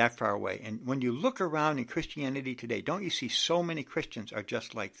gone that far away. And when you look around in Christianity today, don't you see so many Christians are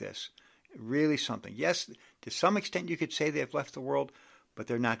just like this? Really something. Yes, to some extent you could say they've left the world, but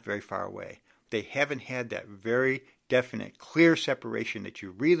they're not very far away. They haven't had that very definite, clear separation that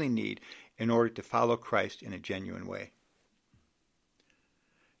you really need in order to follow Christ in a genuine way.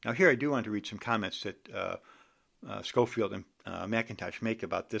 Now here I do want to read some comments that Schofield and Mackintosh make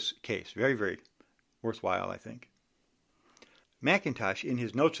about this case. Very, very worthwhile, I think. Mackintosh, in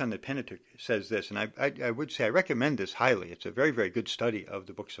his notes on the Pentateuch, says this, and I would say I recommend this highly. It's a very, very good study of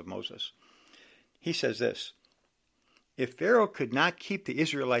the books of Moses. He says this, "If Pharaoh could not keep the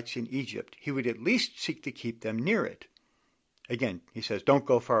Israelites in Egypt, he would at least seek to keep them near it." Again, he says, don't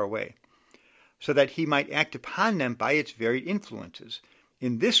go far away, so that he might act upon them by its varied influences.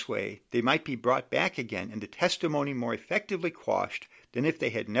 In this way, they might be brought back again and the testimony more effectively quashed than if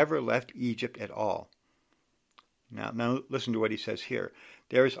they had never left Egypt at all. Now listen to what he says here.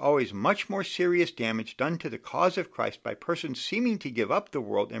 There is always much more serious damage done to the cause of Christ by persons seeming to give up the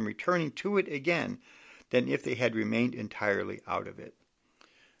world and returning to it again than if they had remained entirely out of it.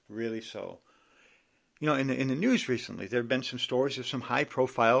 Really so. You know, in the news recently, there have been some stories of some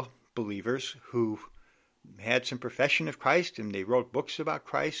high-profile believers who had some profession of Christ, and they wrote books about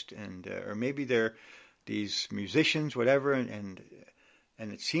Christ, and or maybe they're these musicians, whatever, and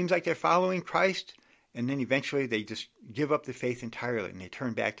it seems like they're following Christ, and then eventually they just give up the faith entirely, and they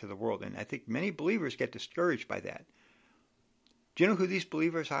turn back to the world. And I think many believers get discouraged by that. Do you know who these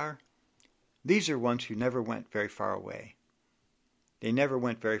believers are? These are ones who never went very far away. They never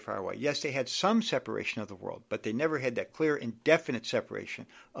went very far away. Yes, they had some separation of the world, but they never had that clear and definite separation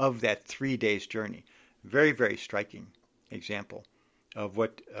of that 3 days journey. Very, very striking example of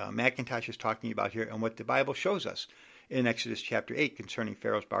what McIntosh is talking about here and what the Bible shows us in Exodus chapter 8 concerning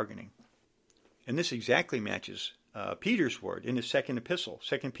Pharaoh's bargaining. And this exactly matches Peter's word in his second epistle,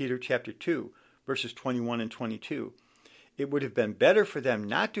 2 Peter chapter 2, verses 21 and 22. It would have been better for them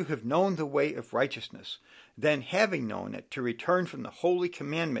not to have known the way of righteousness than, having known it, to return from the holy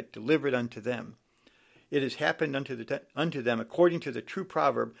commandment delivered unto them. It has happened unto them according to the true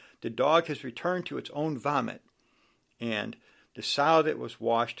proverb, the dog has returned to its own vomit, and the sow that was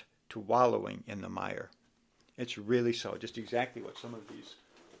washed to wallowing in the mire. It's really so, just exactly what some of these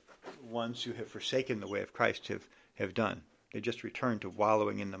ones who have forsaken the way of Christ have done. They just return to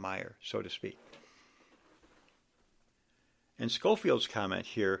wallowing in the mire, so to speak. And Scofield's comment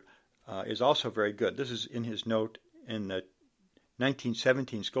here is also very good. This is in his note in the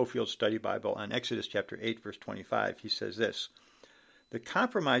 1917 Scofield Study Bible on Exodus chapter 8, verse 25. He says this: "The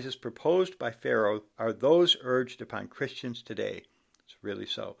compromises proposed by Pharaoh are those urged upon Christians today." It's really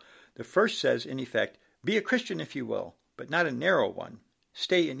so. The first says, in effect, be a Christian if you will, but not a narrow one.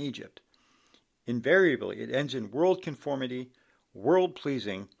 Stay in Egypt. Invariably, it ends in world conformity, world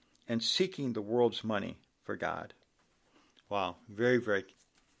pleasing, and seeking the world's money for God. Wow, very, very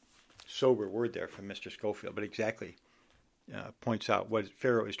sober word there from Mr. Scofield, but exactly points out what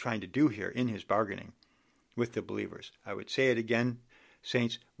Pharaoh is trying to do here in his bargaining with the believers. I would say it again,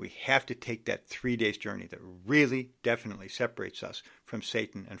 saints, we have to take that 3 days journey that really definitely separates us from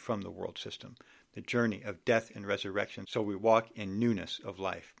Satan and from the world system, the journey of death and resurrection, so we walk in newness of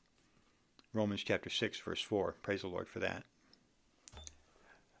life. Romans chapter 6, verse 4. Praise the Lord for that.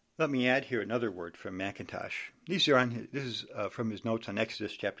 Let me add here another word from McIntosh. This is from his notes on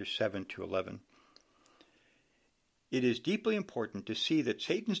Exodus chapter 7 to 11. It is deeply important to see that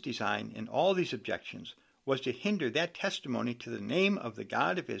Satan's design in all these objections was to hinder that testimony to the name of the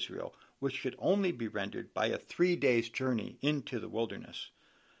God of Israel, which could only be rendered by a 3 days journey into the wilderness.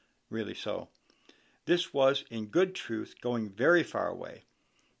 Really so. This was, in good truth, going very far away.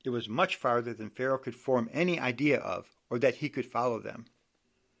 It was much farther than Pharaoh could form any idea of, or that he could follow them.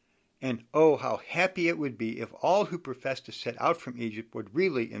 And oh, how happy it would be if all who profess to set out from Egypt would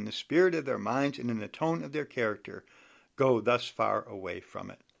really, in the spirit of their minds and in the tone of their character, go thus far away from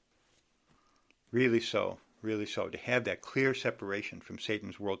it. Really so, to have that clear separation from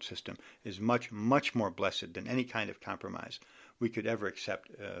Satan's world system is much, much more blessed than any kind of compromise we could ever accept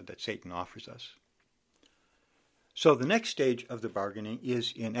that Satan offers us. So the next stage of the bargaining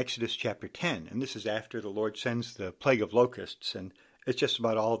is in Exodus chapter 10, and this is after the Lord sends the plague of locusts, and it's just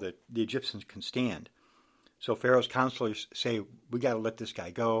about all that the Egyptians can stand. So Pharaoh's counselors say, we got to let this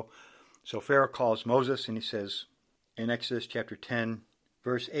guy go. So Pharaoh calls Moses, and he says in Exodus chapter 10,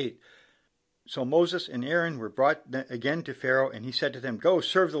 verse 8, "So Moses and Aaron were brought again to Pharaoh, and he said to them, go,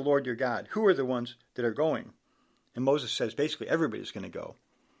 serve the Lord your God. Who are the ones that are going?" And Moses says, basically, everybody's going to go.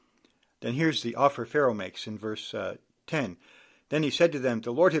 Then here's the offer Pharaoh makes in verse 10. "Then he said to them,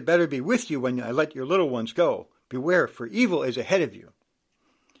 the Lord had better be with you when I let your little ones go. Beware, for evil is ahead of you."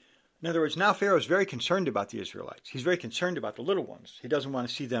 In other words, now Pharaoh is very concerned about the Israelites. He's very concerned about the little ones. He doesn't want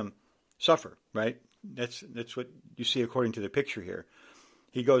to see them suffer, right? That's what you see according to the picture here.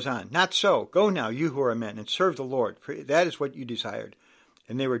 He goes on, "Not so. Go now, you who are men, and serve the Lord, for that is what you desired."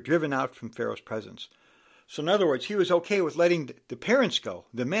 And they were driven out from Pharaoh's presence. So in other words, he was okay with letting the parents go,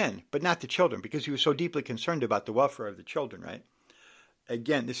 the men, but not the children, because he was so deeply concerned about the welfare of the children, right?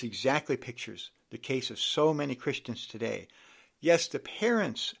 Again, this exactly pictures the case of so many Christians today. Yes, the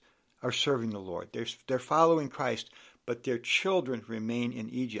parents are serving the Lord. They're following Christ, but their children remain in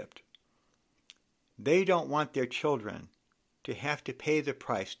Egypt. They don't want their children to have to pay the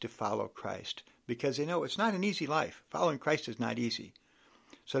price to follow Christ, because they know it's not an easy life. Following Christ is not easy.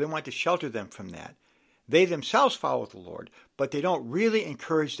 So they want to shelter them from that. They themselves follow the Lord, but they don't really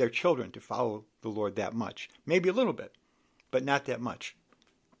encourage their children to follow the Lord that much. Maybe a little bit, but not that much.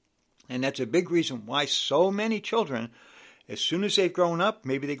 And that's a big reason why so many children, as soon as they've grown up,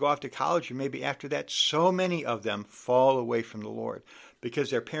 maybe they go off to college or maybe after that, so many of them fall away from the Lord because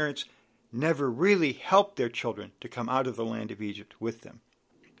their parents never really helped their children to come out of the land of Egypt with them.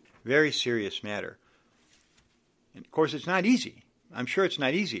 Very serious matter. And of course, it's not easy. I'm sure it's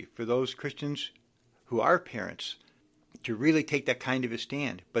not easy for those Christians who are parents to really take that kind of a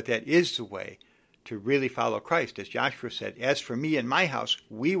stand. But that is the way to really follow Christ. As Joshua said, as for me and my house,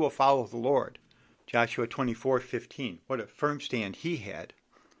 we will follow the Lord. Joshua 24:15. What a firm stand he had.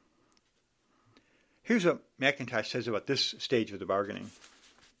 Here's what McIntosh says about this stage of the bargaining.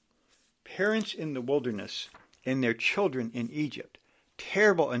 Parents in the wilderness and their children in Egypt.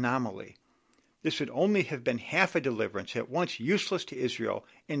 Terrible anomaly. This would only have been half a deliverance, at once useless to Israel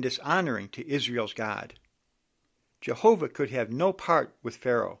and dishonoring to Israel's God. Jehovah could have no part with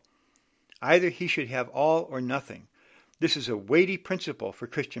Pharaoh. Either he should have all or nothing. This is a weighty principle for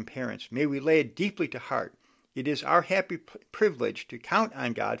Christian parents. May we lay it deeply to heart. It is our happy privilege to count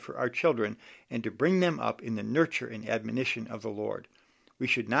on God for our children and to bring them up in the nurture and admonition of the Lord. We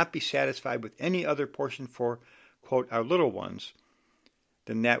should not be satisfied with any other portion for, quote, our little ones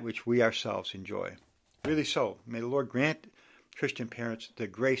than that which we ourselves enjoy. Really so. May the Lord grant Christian parents the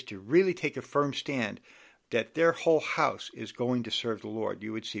grace to really take a firm stand that their whole house is going to serve the Lord.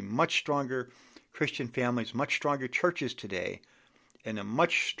 You would see much stronger Christian families, much stronger churches today, and a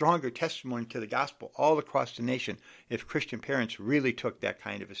much stronger testimony to the gospel all across the nation if Christian parents really took that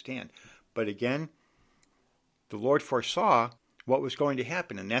kind of a stand. But again, the Lord foresaw what was going to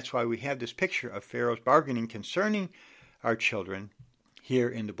happen, and that's why we have this picture of Pharaoh's bargaining concerning our children here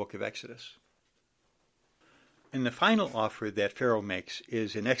in the book of Exodus. And the final offer that Pharaoh makes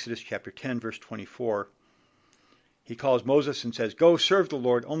is in Exodus chapter 10, verse 24. He calls Moses and says, "Go serve the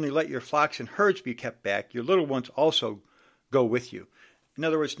Lord, only let your flocks and herds be kept back. Your little ones also go with you." In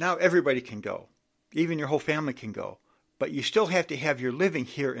other words, now everybody can go. Even your whole family can go. But you still have to have your living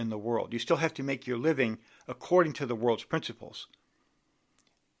here in the world. You still have to make your living according to the world's principles.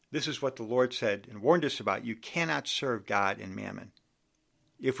 This is what the Lord said and warned us about. You cannot serve God and mammon.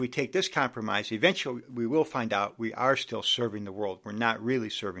 If we take this compromise, eventually we will find out we are still serving the world. We're not really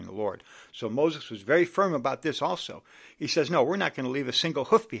serving the Lord. So Moses was very firm about this also. He says, no, we're not going to leave a single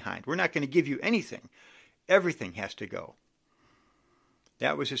hoof behind. We're not going to give you anything. Everything has to go.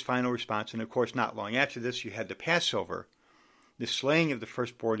 That was his final response. And of course, not long after this, you had the Passover, the slaying of the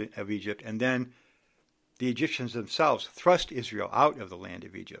firstborn of Egypt, and then the Egyptians themselves thrust Israel out of the land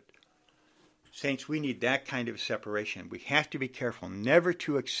of Egypt. Saints, we need that kind of separation. We have to be careful never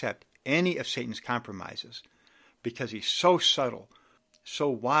to accept any of Satan's compromises because he's so subtle, so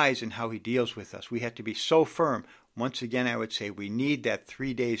wise in how he deals with us. We have to be so firm. Once again, I would say we need that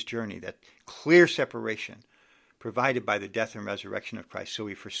 3 days journey, that clear separation provided by the death and resurrection of Christ. So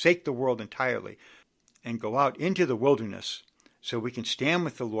we forsake the world entirely and go out into the wilderness so we can stand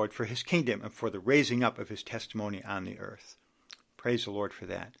with the Lord for his kingdom and for the raising up of his testimony on the earth. Praise the Lord for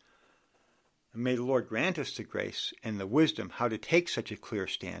that. And may the Lord grant us the grace and the wisdom how to take such a clear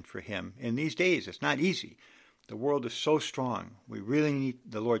stand for him in these days. It's not easy. The world is so strong. We really need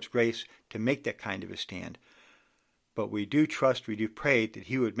the Lord's grace to make that kind of a stand. But we do trust, we do pray that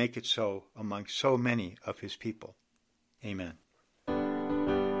he would make it so among so many of his people. Amen.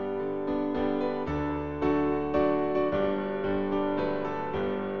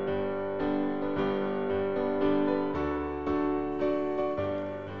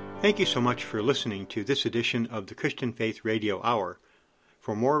 Thank you so much for listening to this edition of the Christian Faith Radio Hour.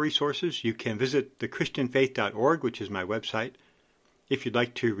 For more resources, you can visit thechristianfaith.org, which is my website. If you'd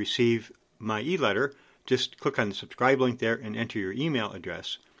like to receive my e-letter, just click on the subscribe link there and enter your email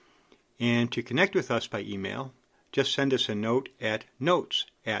address. And to connect with us by email, just send us a note at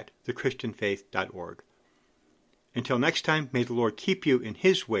notes@thechristianfaith.org. Until next time, may the Lord keep you in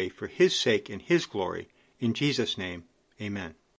his way for his sake and his glory. In Jesus' name, amen.